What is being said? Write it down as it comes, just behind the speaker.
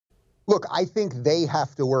Look, I think they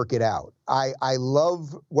have to work it out. I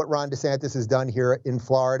love what Ron DeSantis has done here in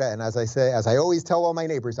Florida. And as I always tell all my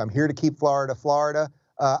neighbors, I'm here to keep Florida, Florida.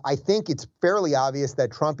 I think it's fairly obvious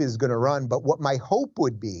that Trump is going to run. But what my hope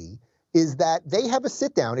would be is that they have a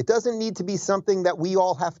sit down. It doesn't need to be something that we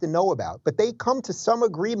all have to know about, but they come to some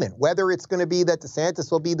agreement, whether it's going to be that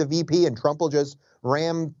DeSantis will be the VP and Trump will just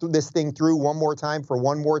ram this thing through one more time for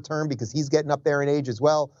one more term because he's getting up there in age as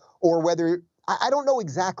well, or whether, I don't know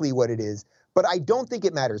exactly what it is, but I don't think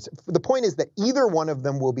it matters. The point is that either one of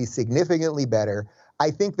them will be significantly better.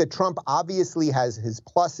 I think that Trump obviously has his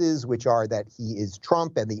pluses, which are that he is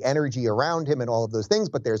Trump and the energy around him and all of those things,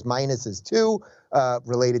 but there's minuses too,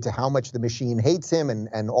 related to how much the machine hates him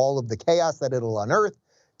and all of the chaos that it'll unearth.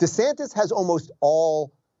 DeSantis has almost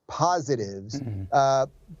all positives,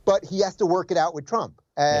 but he has to work it out with Trump.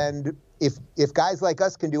 And if guys like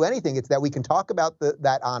us can do anything, it's that we can talk about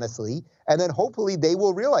that honestly, and then hopefully they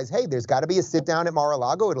will realize, hey, there's got to be a sit down at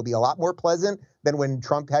Mar-a-Lago. It'll be a lot more pleasant than when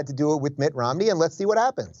Trump had to do it with Mitt Romney, and let's see what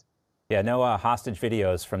happens. Yeah, no hostage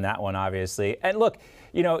videos from that one, obviously. And look,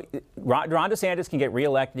 you know, Ron DeSantis can get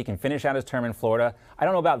reelected. He can finish out his term in Florida. I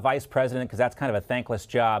don't know about vice president because that's kind of a thankless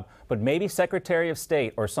job, but maybe Secretary of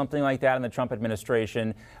State or something like that in the Trump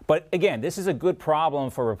administration. But again, this is a good problem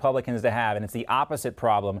for Republicans to have, and it's the opposite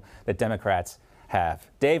problem that Democrats have.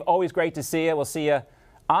 Dave, always great to see you. We'll see you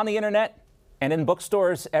on the internet and in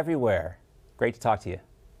bookstores everywhere. Great to talk to you.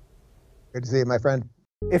 Good to see you, my friend.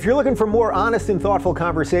 If you're looking for more honest and thoughtful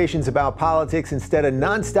conversations about politics instead of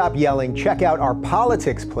nonstop yelling, check out our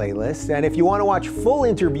politics playlist. And if you want to watch full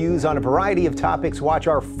interviews on a variety of topics, watch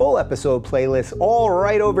our full episode playlist all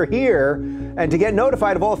right over here. And to get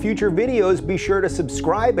notified of all future videos, be sure to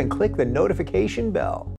subscribe and click the notification bell.